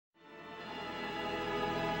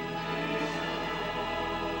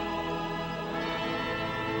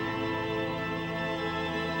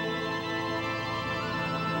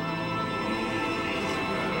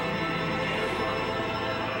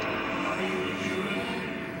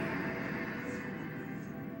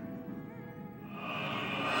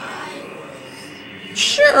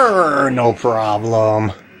Sure, no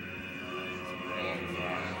problem.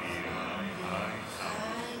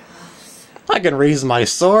 I can raise my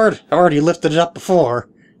sword. I already lifted it up before.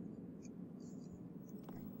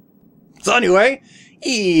 So anyway,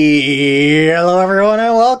 hello everyone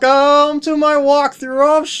and welcome to my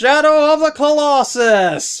walkthrough of Shadow of the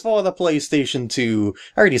Colossus for the PlayStation 2.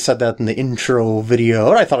 I already said that in the intro video,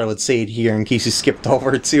 but I thought I would say it here in case you skipped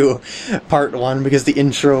over to part 1 because the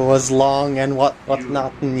intro was long and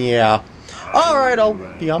whatnot, and yeah. Alright, I'll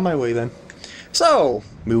be on my way then. So,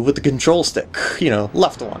 move with the control stick,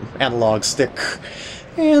 left one, analog stick.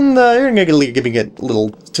 And you're going to be giving a little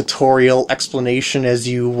tutorial explanation as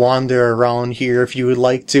you wander around here if you would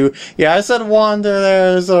like to. Yeah, I said wander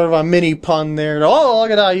there, sort of a mini pun there. Oh,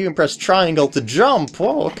 look at that, you can press triangle to jump.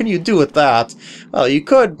 Well, what can you do with that? Well, you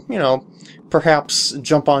could, perhaps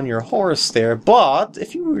jump on your horse there, but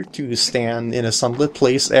if you were to stand in a sunlit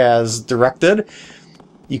place as directed,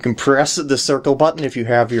 you can press the circle button if you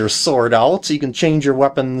have your sword out, so you can change your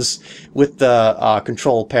weapons with the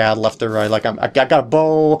control pad left or right. Like I got a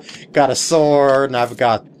bow, got a sword, and I've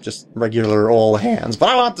got just regular old hands. But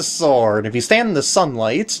I want the sword. If you stand in the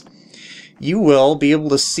sunlight, you will be able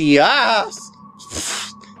to see...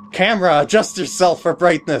 Camera, adjust yourself for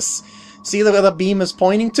brightness. See where the beam is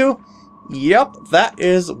pointing to? Yep, that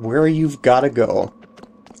is where you've got to go.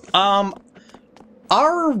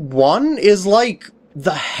 R1 is like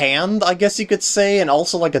the hand, I guess you could say, and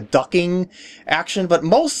also like a ducking action, but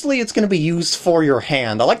mostly it's going to be used for your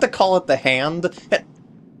hand. I like to call it the hand.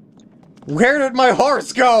 Where did my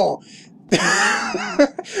horse go?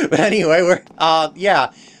 But anyway, the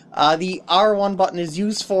R1 button is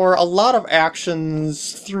used for a lot of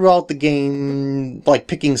actions throughout the game, like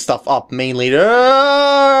picking stuff up mainly.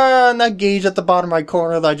 And that gauge at the bottom right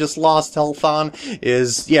corner that I just lost health on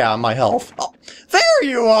is, my health. Oh, there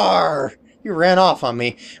you are! You ran off on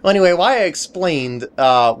me. Well, anyway, why I explained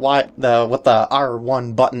what the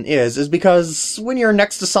R1 button is because when you're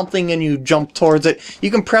next to something and you jump towards it, you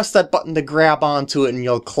can press that button to grab onto it and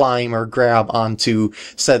you'll climb or grab onto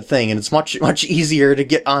said thing. And it's much easier to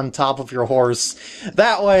get on top of your horse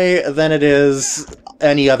that way than it is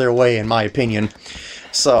any other way, in my opinion.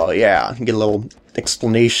 So, yeah, get a little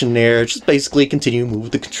explanation there. Just basically continue to move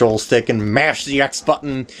the control stick and mash the X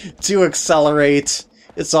button to accelerate.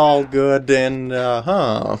 It's all good, and,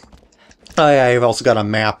 I've also got a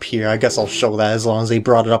map here. I guess I'll show that as long as they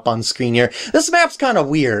brought it up on screen here. This map's kind of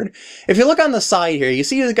weird. If you look on the side here, you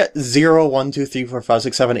see it's got 0, 1, 2, 3, 4, 5,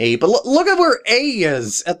 6, 7, 8, but look at where A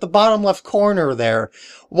is at the bottom left corner there.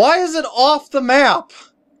 Why is it off the map?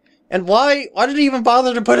 And why did he even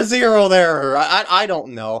bother to put a 0 there? I don't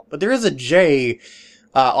know. But there is a J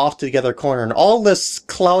off to the other corner, and all this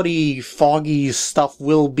cloudy, foggy stuff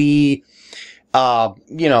will be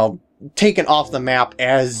taken off the map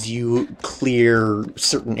as you clear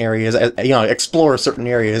certain areas, explore certain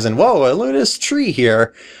areas. And whoa, look at this tree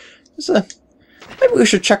here. Maybe we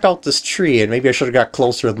should check out this tree, and maybe I should have got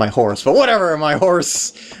closer with my horse. But whatever, my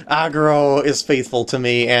horse, Agro, is faithful to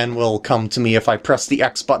me and will come to me if I press the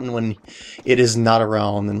X button when it is not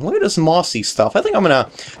around. And look at this mossy stuff. I think I'm gonna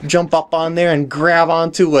jump up on there and grab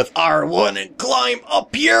onto with R1 and climb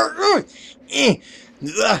up here.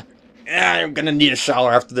 I'm gonna need a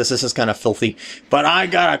shower after this. This is kind of filthy. But I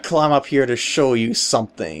gotta climb up here to show you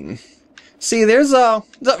something. See, there's I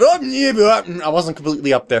wasn't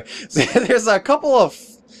completely up there. There's a couple of,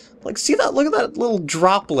 see that? Look at that little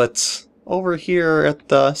droplet over here at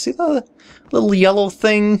the, see the little yellow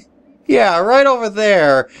thing? Yeah, right over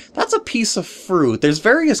there. That's a piece of fruit. There's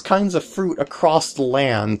various kinds of fruit across the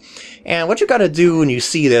land. And what you gotta do when you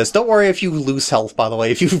see this, don't worry if you lose health, by the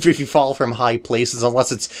way, if you fall from high places,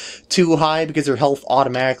 unless it's too high, because your health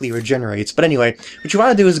automatically regenerates. But anyway, what you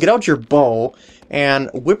wanna do is get out your bow, and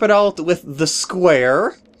whip it out with the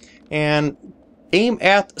square, and aim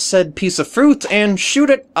at said piece of fruit, and shoot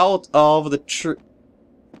it out of the tree.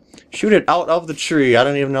 Shoot it out of the tree. I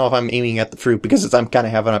don't even know if I'm aiming at the fruit because I'm kind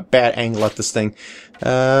of having a bad angle at this thing.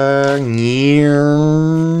 Oh,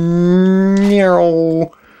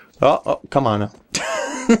 come on now.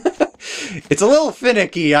 It's a little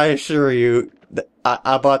finicky, I assure you.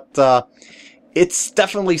 But it's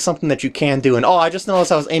definitely something that you can do. And I just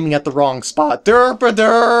noticed I was aiming at the wrong spot.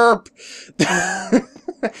 Derp-a-derp!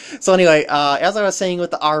 So anyway, as I was saying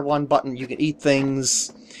with the R1 button, you can eat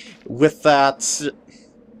things with that.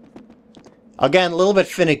 Again, a little bit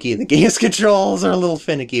finicky. The game's controls are a little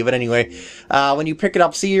finicky, but anyway, when you pick it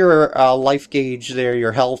up, see your life gauge there,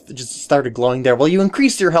 your health just started glowing there. Well, you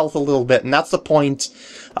increase your health a little bit, and that's the point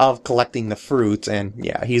of collecting the fruit, and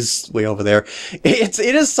yeah, he's way over there. It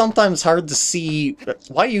is sometimes hard to see.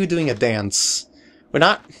 Why are you doing a dance? We're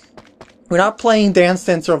not playing Dance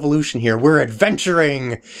Dance Revolution here. We're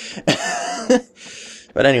adventuring.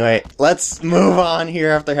 But anyway, let's move on here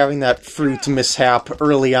after having that fruit mishap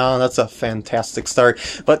early on. That's a fantastic start.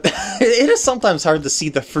 But it is sometimes hard to see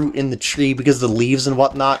the fruit in the tree because of the leaves and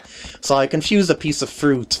whatnot. So I confused a piece of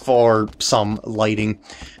fruit for some lighting.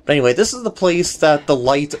 But anyway, this is the place that the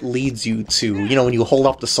light leads you to. You know, when you hold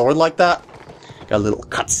up the sword like that? Got a little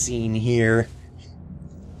cutscene here.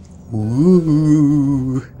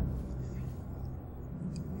 Ooh.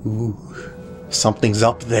 Ooh. Something's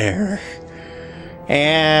up there.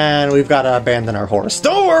 And we've got to abandon our horse.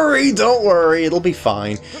 Don't worry, it'll be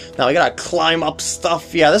fine. Now we gotta climb up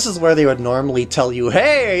stuff. Yeah, this is where they would normally tell you,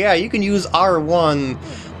 hey, yeah, you can use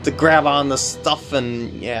R1 to grab on the stuff,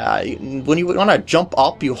 and yeah, when you want to jump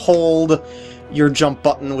up, you hold your jump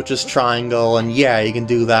button, which is triangle, and yeah, you can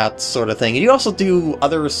do that sort of thing. And you also do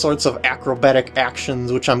other sorts of acrobatic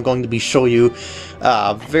actions, which I'm going to be showing you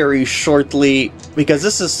very shortly, because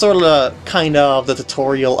this is sort of kind of the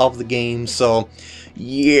tutorial of the game, so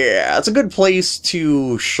yeah, it's a good place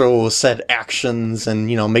to show said actions and,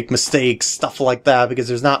 you know, make mistakes, stuff like that, because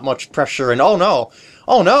there's not much pressure, and oh no!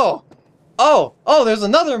 Oh, there's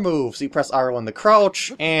another move! So you press R1 to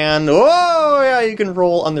crouch, and oh yeah, you can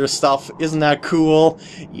roll under stuff. Isn't that cool?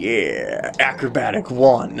 Yeah, acrobatic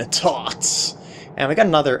 1 taught. And we got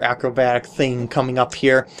another acrobatic thing coming up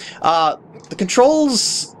here. The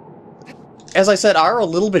controls, as I said, are a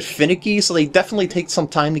little bit finicky, so they definitely take some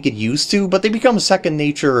time to get used to, but they become second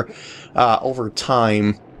nature over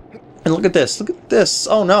time. And look at this,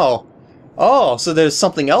 oh no. Oh, so there's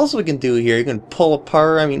something else we can do here. You can pull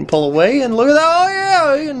away, and look at that, oh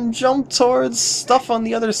yeah, you can jump towards stuff on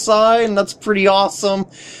the other side, and that's pretty awesome.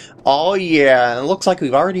 Oh yeah, and it looks like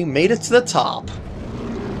we've already made it to the top.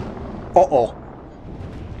 Uh-oh.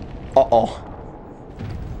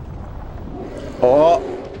 Oh.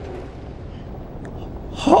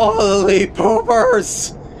 Holy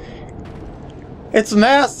poopers! It's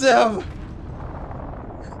massive!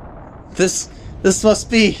 This must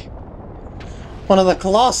be one of the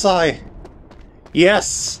Colossi.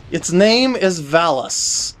 Yes, its name is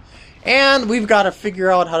Valus. And we've got to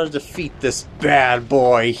figure out how to defeat this bad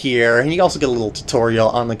boy here. And you also get a little tutorial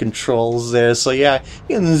on the controls there. So yeah,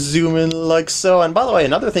 you can zoom in like so. And by the way,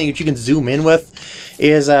 another thing that you can zoom in with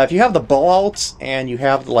is if you have the bow out and you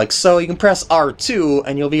have like so, you can press R2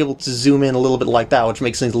 and you'll be able to zoom in a little bit like that, which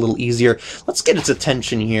makes things a little easier. Let's get its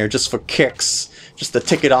attention here just for kicks. Just to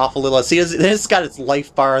tick it off a little. See, it's got its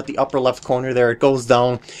life bar at the upper left corner there. It goes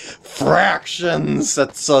down fractions.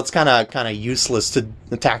 So it's kind of useless to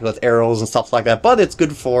attack with arrows and stuff like that. But it's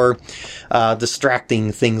good for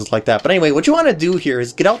distracting things like that. But anyway, what you want to do here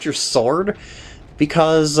is get out your sword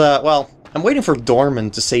because, well, I'm waiting for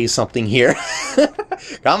Dorman to say something here.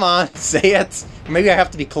 Come on, say it. Maybe I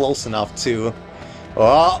have to be close enough too.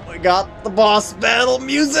 Oh, we got the boss battle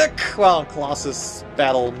music. Well, Colossus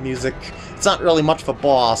battle music. It's not really much of a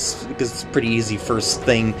boss, because it's pretty easy first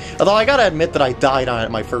thing. Although I gotta admit that I died on it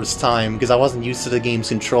my first time, because I wasn't used to the game's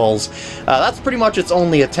controls. That's pretty much its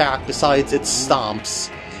only attack, besides its stomps.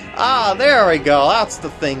 Ah, there we go, that's the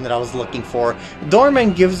thing that I was looking for.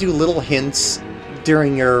 Dorman gives you little hints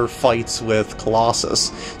during your fights with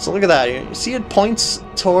Colossus. So look at that, you see it points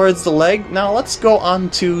towards the leg? Now let's go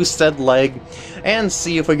onto said leg and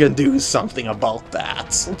see if we can do something about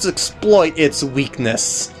that. Let's exploit its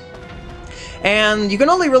weakness. And you can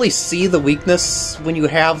only really see the weakness when you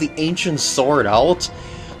have the ancient sword out.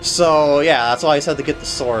 So yeah, that's why I said to get the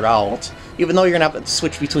sword out. Even though you're gonna have to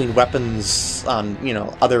switch between weapons on, you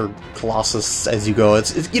know, other Colossus as you go.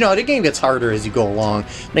 It's you know, the game gets harder as you go along.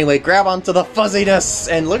 Anyway, grab onto the fuzziness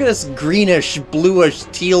and look at this greenish, bluish,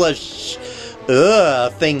 tealish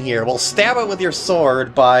thing here. Well, stab it with your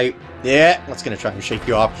sword by... Yeah, that's gonna try and shake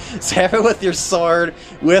you off. Stab it with your sword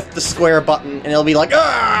with the square button, and it'll be like,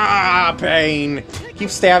 ah, pain. Keep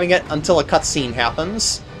stabbing it until a cutscene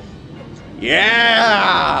happens.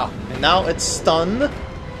 Yeah! And now it's stunned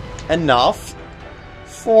enough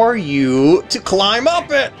for you to climb up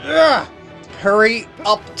it. Ugh. Hurry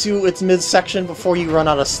up to its midsection before you run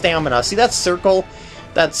out of stamina. See that circle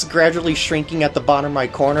that's gradually shrinking at the bottom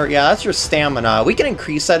right corner? Yeah, that's your stamina. We can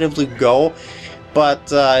increase that if we go.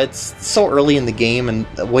 But it's so early in the game, and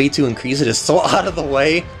the way to increase it is so out of the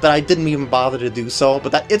way that I didn't even bother to do so.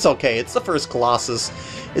 But it's okay. It's the first Colossus.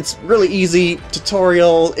 It's really easy,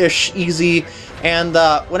 tutorial-ish easy. And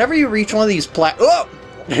whenever you reach one of these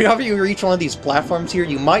whenever you reach one of these platforms here,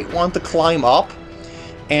 you might want to climb up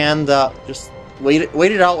and just wait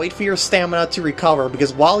it out. Wait for your stamina to recover,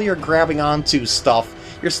 because while you're grabbing onto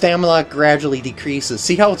stuff, your stamina gradually decreases.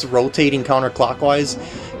 See how it's rotating counterclockwise?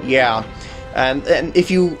 Yeah. And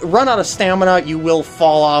if you run out of stamina, you will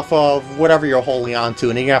fall off of whatever you're holding on to,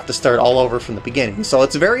 and you have to start all over from the beginning. So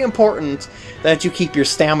it's very important that you keep your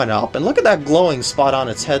stamina up. And look at that glowing spot on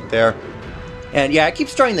its head there. And yeah, it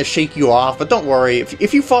keeps trying to shake you off, but don't worry.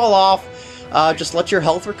 If you fall off, just let your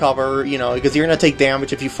health recover, you know, because you're going to take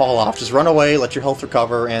damage if you fall off. Just run away, let your health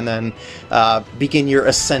recover, and then begin your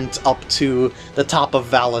ascent up to the top of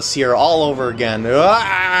Valis here all over again.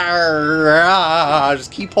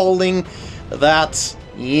 Just keep holding that.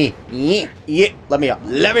 Let me up. Let me up.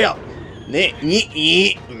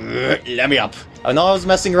 Let me up. I know I was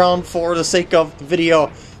messing around for the sake of the video,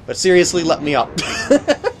 but seriously, let me up.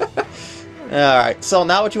 Alright, so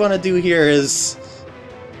now what you want to do here is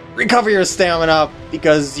recover your stamina,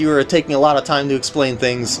 because you were taking a lot of time to explain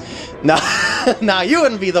things. Now you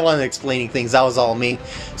wouldn't be the one explaining things, that was all me.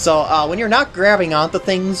 So when you're not grabbing onto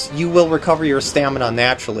things, you will recover your stamina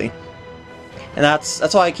naturally. And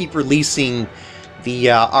that's why I keep releasing the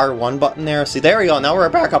R1 button there. See, there we go, now we're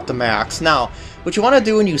back up to max. Now, what you want to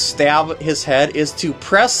do when you stab his head is to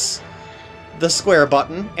press the square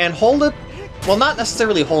button and hold it. Well, not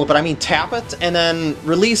necessarily hold it, but I mean tap it, and then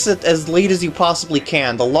release it as late as you possibly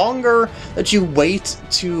can. The longer that you wait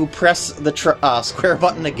to press the square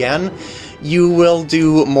button again, you will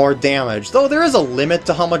do more damage. Though there is a limit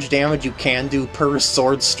to how much damage you can do per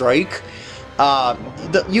sword strike.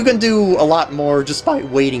 You can do a lot more just by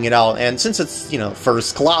waiting it out, and since it's, you know,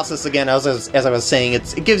 first Colossus again, as I was saying,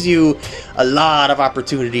 it gives you a lot of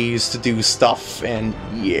opportunities to do stuff, and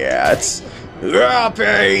yeah, it's...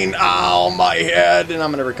 pain! Ow, my head! And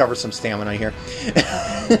I'm gonna recover some stamina here.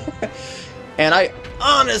 And I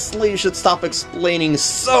honestly should stop explaining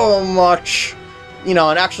so much, you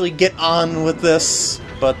know, and actually get on with this.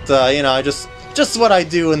 But, you know, just what I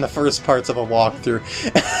do in the first parts of a walkthrough.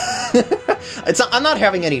 I'm not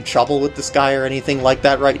having any trouble with this guy or anything like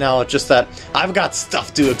that right now. It's just that I've got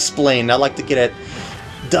stuff to explain. I like to get it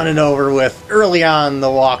done and over with early on in the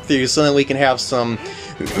walkthrough, so that we can have some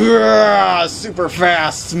super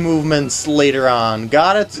fast movements later on.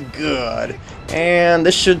 Got it? Good. And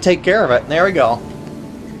this should take care of it. There we go.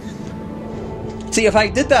 See, if I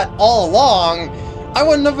did that all along, I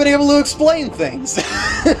wouldn't have been able to explain things.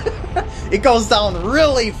 It goes down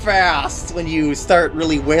really fast when you start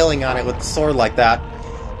really wailing on it with the sword like that.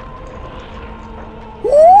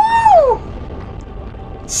 Woo!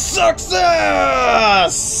 Success!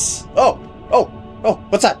 Oh,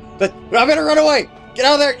 what's that? I better run away! Get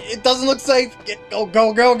out of there! It doesn't look safe! Go,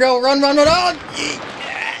 go, go, go! Run, run, run!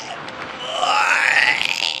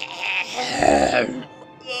 Oh!